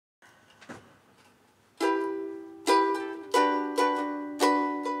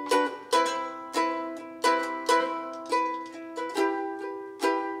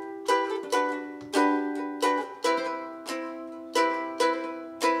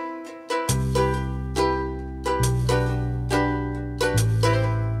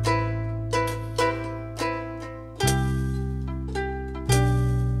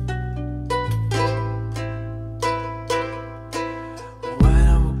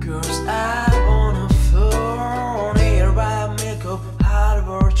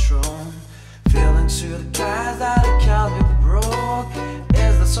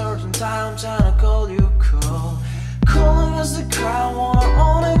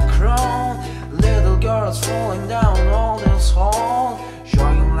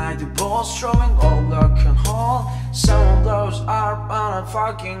walls, throwing all block and hall. Some of those are on a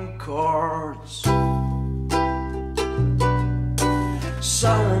fucking chords.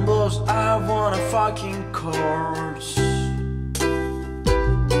 Some of those I want a fucking chords.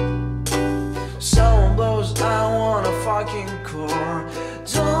 Some of those I want a fucking chord.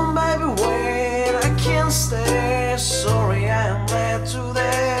 Don't baby wait, I can't stay. Sorry I am late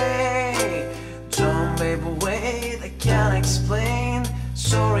today. Don't baby wait, I can't explain.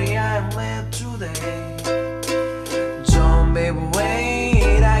 Sorry I am late today. Don't baby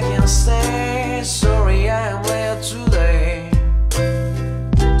wait, I can't stay. Sorry I am late today.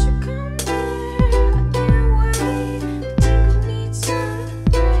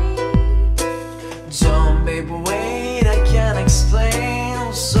 Baby, wait, I can't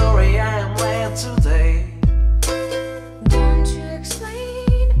explain. Sorry, I am late today. Don't you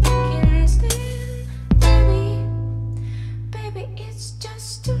explain, I can't stand. Baby, baby, it's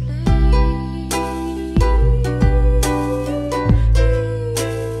just too late.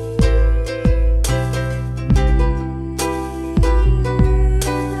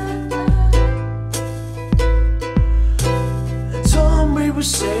 Don't baby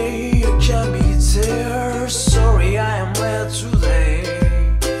say you can't be there. Sorry I am late today.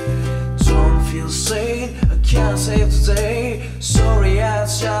 Don't feel sad, I can't save today. Sorry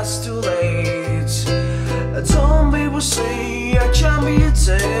it's just too late. Don't people say I can't be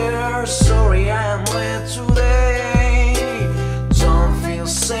there. Sorry I am late today. Don't feel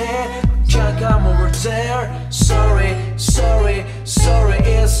sad, I can't come over there. Sorry, sorry, sorry,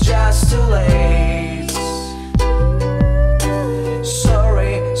 it's just too late.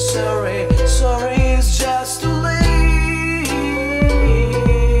 Sorry, sorry, sorry, it's just too late.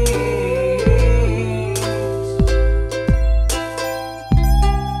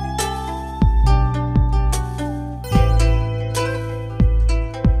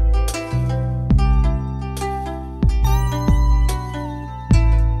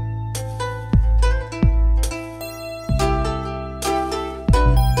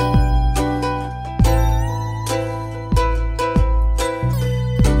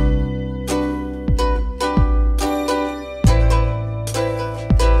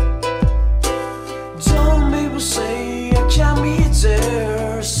 Say I can't be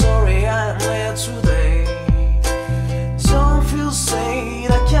there. Sorry I'm late today. Don't feel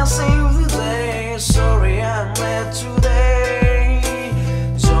sad, I can't save the day. Sorry I'm late today.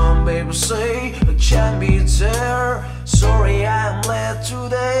 Don't baby say I can't be there. Sorry I'm late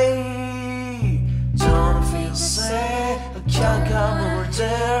today. Don't feel sad, I can't come over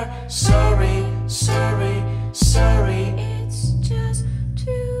there. Sorry, sorry.